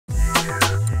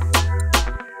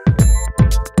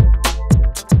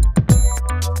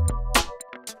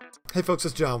Hey folks,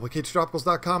 it's John with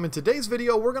KGTropicals.com. In today's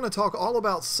video, we're going to talk all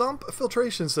about sump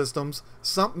filtration systems,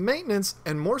 sump maintenance,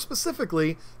 and more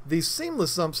specifically, the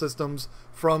seamless sump systems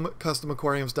from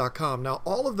CustomAquariums.com. Now,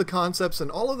 all of the concepts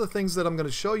and all of the things that I'm going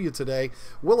to show you today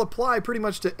will apply pretty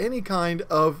much to any kind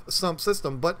of sump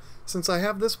system, but since I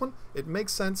have this one, it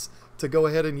makes sense to go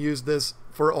ahead and use this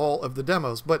for all of the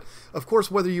demos. But of course,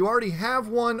 whether you already have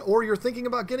one or you're thinking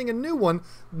about getting a new one,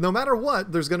 no matter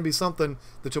what, there's going to be something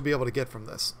that you'll be able to get from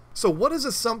this. So what is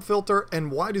a sump filter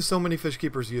and why do so many fish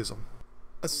keepers use them?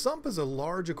 A sump is a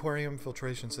large aquarium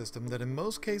filtration system that in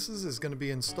most cases is going to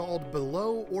be installed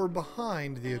below or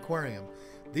behind the aquarium.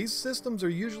 These systems are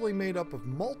usually made up of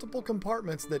multiple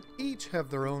compartments that each have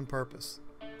their own purpose.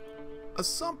 A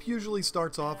sump usually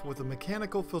starts off with a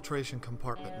mechanical filtration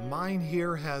compartment. Mine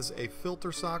here has a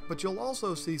filter sock, but you'll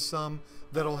also see some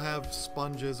that'll have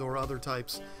sponges or other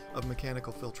types of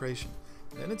mechanical filtration.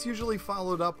 Then it's usually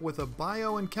followed up with a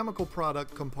bio and chemical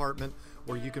product compartment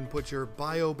where you can put your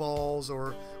bio balls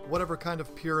or whatever kind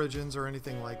of purigens or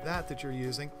anything like that that you're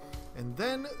using. And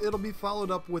then it'll be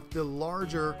followed up with the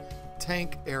larger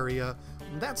tank area.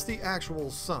 That's the actual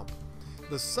sump.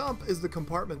 The sump is the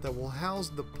compartment that will house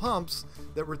the pumps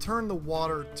that return the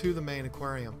water to the main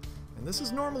aquarium. And this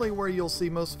is normally where you'll see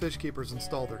most fish keepers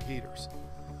install their heaters.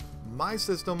 My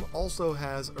system also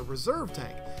has a reserve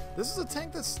tank. This is a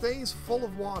tank that stays full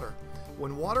of water.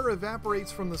 When water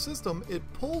evaporates from the system, it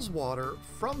pulls water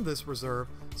from this reserve,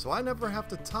 so I never have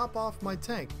to top off my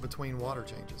tank between water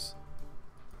changes.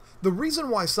 The reason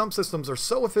why sump systems are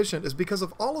so efficient is because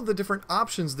of all of the different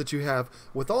options that you have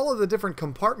with all of the different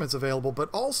compartments available, but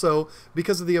also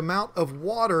because of the amount of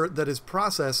water that is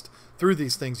processed through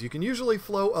these things. You can usually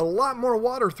flow a lot more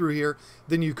water through here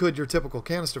than you could your typical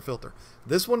canister filter.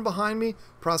 This one behind me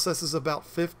processes about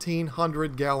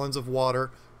 1,500 gallons of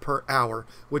water per hour,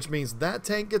 which means that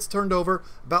tank gets turned over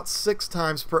about 6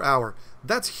 times per hour.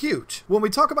 That's huge. When we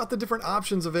talk about the different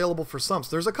options available for sumps,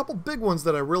 there's a couple big ones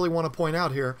that I really want to point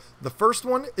out here. The first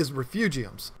one is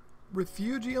refugiums.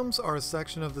 Refugiums are a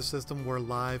section of the system where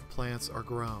live plants are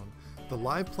grown. The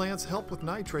live plants help with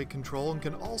nitrate control and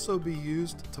can also be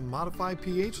used to modify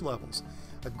pH levels.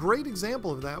 A great example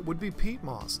of that would be peat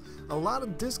moss. A lot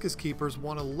of discus keepers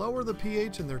want to lower the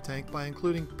pH in their tank by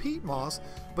including peat moss,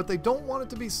 but they don't want it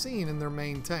to be seen in their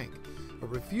main tank. A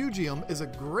refugium is a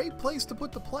great place to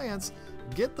put the plants,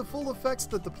 get the full effects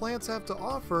that the plants have to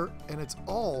offer, and it's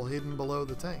all hidden below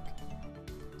the tank.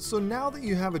 So now that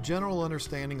you have a general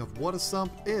understanding of what a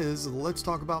sump is, let's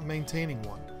talk about maintaining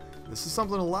one. This is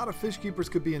something a lot of fish keepers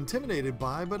could be intimidated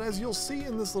by, but as you'll see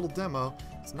in this little demo,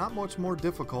 it's not much more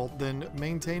difficult than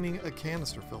maintaining a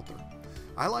canister filter.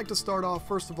 I like to start off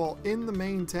first of all in the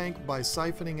main tank by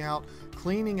siphoning out,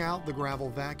 cleaning out the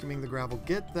gravel, vacuuming the gravel,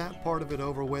 get that part of it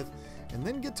over with, and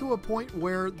then get to a point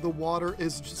where the water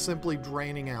is just simply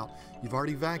draining out. You've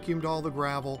already vacuumed all the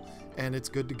gravel and it's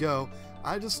good to go.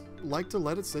 I just like to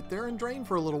let it sit there and drain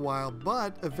for a little while,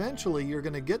 but eventually you're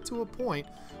going to get to a point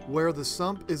where the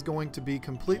sump is going to be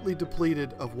completely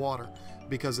depleted of water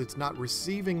because it's not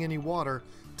receiving any water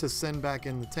to send back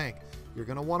in the tank. You're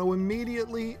going to want to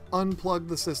immediately unplug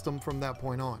the system from that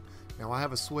point on. Now I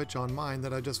have a switch on mine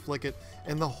that I just flick it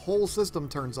and the whole system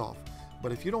turns off.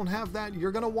 But if you don't have that,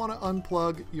 you're going to want to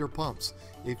unplug your pumps.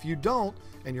 If you don't,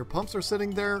 and your pumps are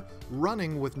sitting there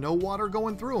running with no water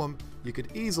going through them, you could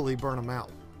easily burn them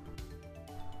out.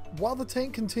 While the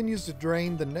tank continues to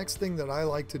drain, the next thing that I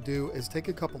like to do is take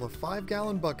a couple of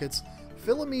 5-gallon buckets,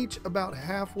 fill them each about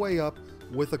halfway up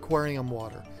with aquarium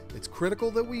water. It's critical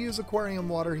that we use aquarium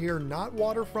water here, not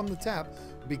water from the tap,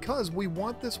 because we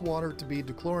want this water to be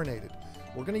dechlorinated.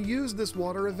 We're going to use this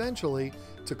water eventually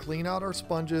to clean out our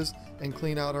sponges and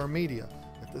clean out our media.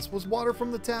 If this was water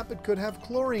from the tap, it could have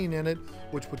chlorine in it,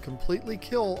 which would completely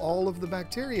kill all of the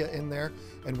bacteria in there,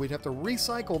 and we'd have to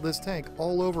recycle this tank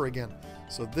all over again.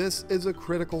 So this is a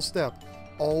critical step.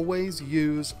 Always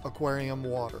use aquarium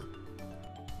water.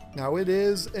 Now it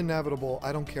is inevitable.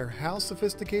 I don't care how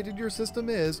sophisticated your system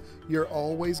is, you're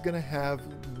always going to have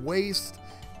waste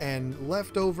and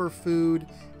leftover food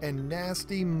and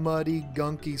nasty, muddy,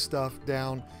 gunky stuff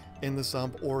down in the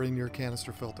sump or in your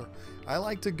canister filter. I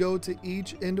like to go to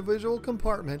each individual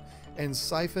compartment and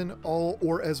siphon all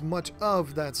or as much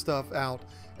of that stuff out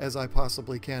as I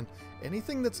possibly can.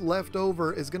 Anything that's left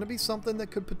over is going to be something that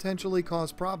could potentially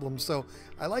cause problems, so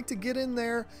I like to get in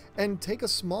there and take a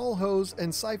small hose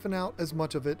and siphon out as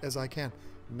much of it as I can.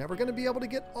 Never going to be able to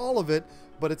get all of it,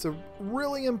 but it's a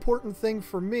really important thing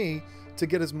for me to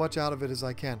get as much out of it as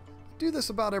I can. I do this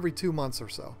about every 2 months or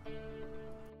so.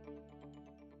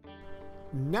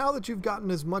 Now that you've gotten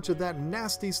as much of that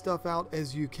nasty stuff out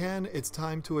as you can, it's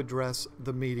time to address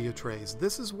the media trays.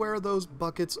 This is where those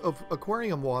buckets of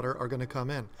aquarium water are going to come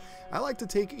in. I like to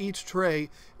take each tray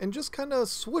and just kind of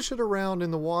swoosh it around in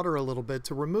the water a little bit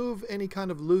to remove any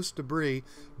kind of loose debris,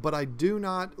 but I do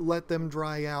not let them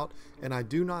dry out and I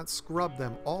do not scrub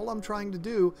them. All I'm trying to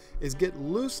do is get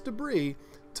loose debris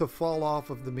to fall off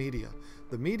of the media.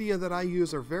 The media that I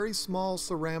use are very small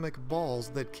ceramic balls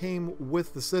that came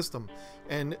with the system,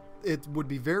 and it would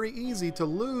be very easy to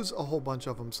lose a whole bunch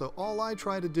of them. So all I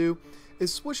try to do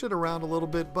is swish it around a little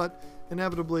bit, but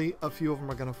inevitably a few of them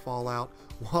are going to fall out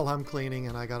while I'm cleaning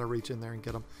and I got to reach in there and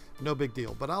get them. No big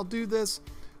deal. But I'll do this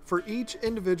for each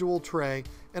individual tray,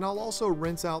 and I'll also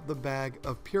rinse out the bag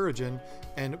of Purigen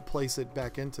and place it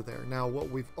back into there. Now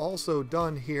what we've also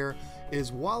done here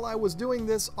is, while I was doing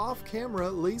this off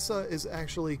camera, Lisa is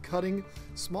actually cutting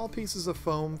small pieces of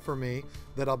foam for me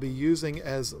that I'll be using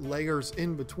as layers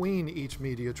in between each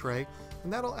media tray,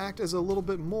 and that'll act as a little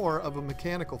bit more of a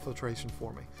mechanical filtration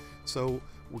for me. So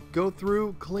we'll go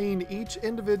through, clean each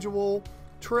individual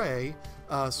tray,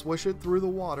 swish it through the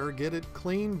water, get it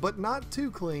clean but not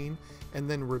too clean, and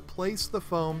then replace the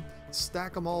foam,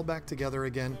 stack them all back together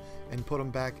again, and put them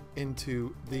back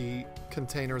into the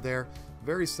container there.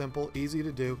 Very simple, easy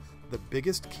to do. The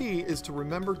biggest key is to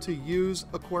remember to use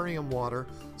aquarium water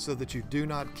so that you do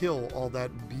not kill all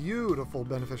that beautiful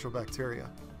beneficial bacteria.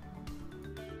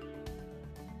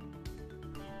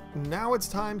 Now it's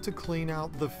time to clean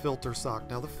out the filter sock.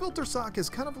 Now the filter sock is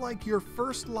kind of like your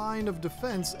first line of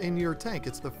defense in your tank.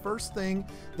 It's the first thing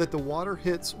that the water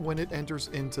hits when it enters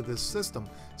into this system.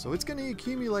 So it's going to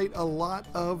accumulate a lot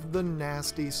of the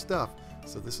nasty stuff.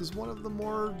 So this is one of the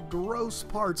more gross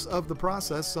parts of the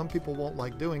process. Some people won't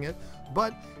like doing it,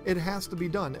 but it has to be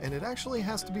done. And it actually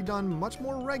has to be done much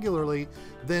more regularly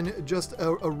than just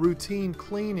a routine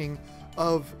cleaning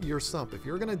of your sump. If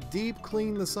you're going to deep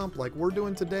clean the sump like we're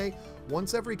doing today,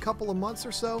 once every couple of months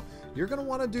or so, you're going to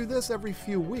want to do this every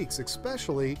few weeks,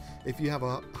 especially if you have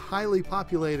a highly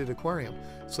populated aquarium.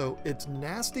 So it's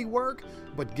nasty work,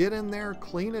 but get in there,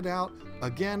 clean it out.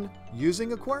 Again,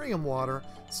 using aquarium water,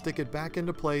 stick it back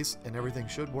into place, and everything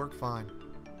should work fine.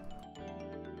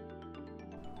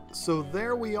 So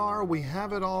there we are, we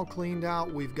have it all cleaned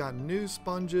out. We've got new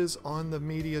sponges on the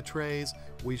media trays.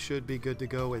 We should be good to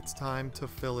go. It's time to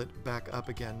fill it back up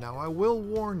again. Now I will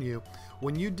warn you,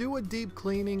 when you do a deep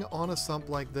cleaning on a sump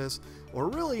like this, or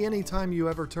really anytime you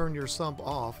ever turn your sump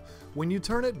off, when you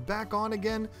turn it back on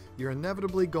again, you're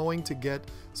inevitably going to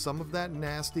get some of that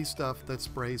nasty stuff that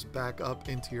sprays back up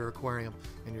into your aquarium.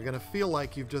 And you're going to feel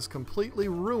like you've just completely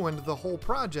ruined the whole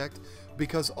project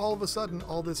because all of a sudden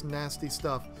all this nasty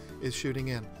stuff is shooting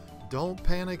in. Don't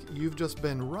panic, you've just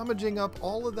been rummaging up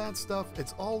all of that stuff.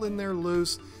 It's all in there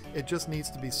loose. It just needs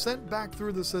to be sent back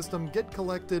through the system, get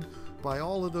collected by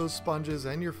all of those sponges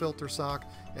and your filter sock,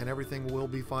 and everything will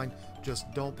be fine.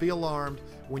 Just don't be alarmed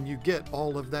when you get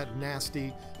all of that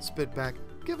nasty spit back.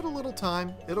 Give it a little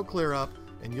time, it'll clear up,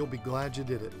 and you'll be glad you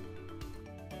did it.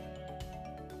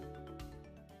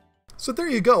 So there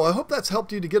you go. I hope that's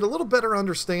helped you to get a little better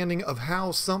understanding of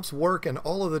how sumps work and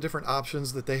all of the different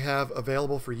options that they have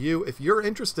available for you. If you're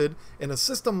interested in a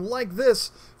system like this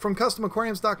from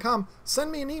CustomAquariums.com,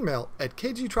 send me an email at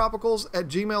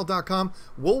KGTropicals@gmail.com.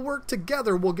 We'll work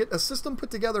together. We'll get a system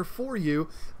put together for you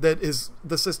that is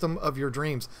the system of your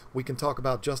dreams. We can talk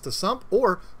about just a sump,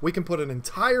 or we can put an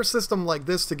entire system like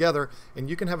this together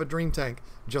and you can have a dream tank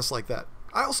just like that.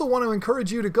 I also want to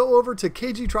encourage you to go over to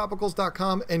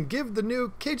KGTropicals.com and give the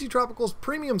new KGTropicals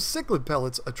Premium Cichlid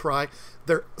Pellets a try.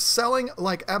 They're selling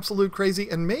like absolute crazy,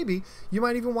 and maybe you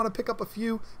might even want to pick up a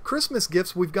few Christmas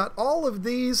gifts. We've got all of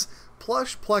these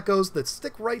plush plecos that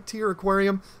stick right to your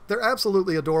aquarium. They're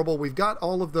absolutely adorable. We've got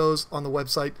all of those on the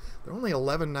website. They're only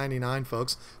 $11.99,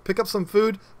 folks. Pick up some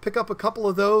food, pick up a couple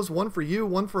of those, one for you,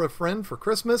 one for a friend for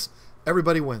Christmas.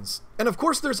 Everybody wins. And of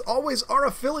course, there's always our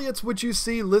affiliates, which you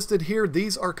see listed here.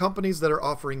 These are companies that are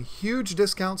offering huge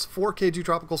discounts for KG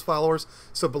Tropicals followers.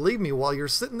 So believe me, while you're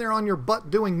sitting there on your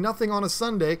butt doing nothing on a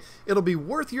Sunday, it'll be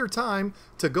worth your time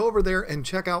to go over there and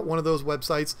check out one of those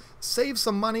websites. Save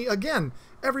some money. Again,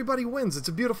 everybody wins. It's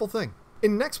a beautiful thing.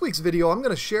 In next week's video, I'm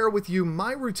going to share with you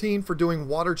my routine for doing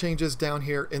water changes down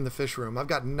here in the fish room. I've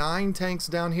got 9 tanks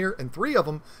down here, and 3 of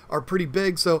them are pretty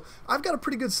big, so I've got a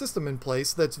pretty good system in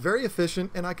place that's very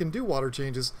efficient, and I can do water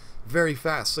changes very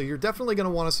fast. So you're definitely going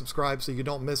to want to subscribe so you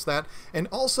don't miss that. And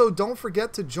also, don't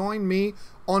forget to join me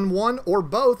on one or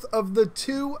both of the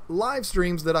 2 live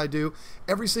streams that I do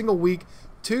every single week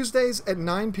Tuesdays at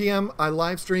 9 p.m. I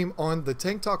live stream on the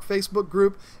Tank Talk Facebook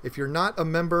group. If you're not a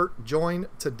member, join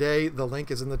today. The link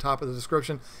is in the top of the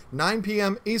description. 9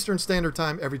 p.m. Eastern Standard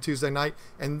Time every Tuesday night.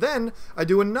 And then I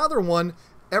do another one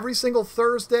every single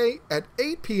Thursday at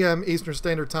 8 p.m. Eastern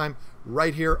Standard Time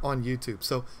right here on YouTube.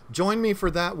 So join me for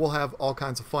that. We'll have all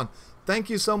kinds of fun. Thank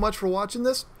you so much for watching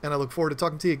this, and I look forward to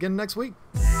talking to you again next week.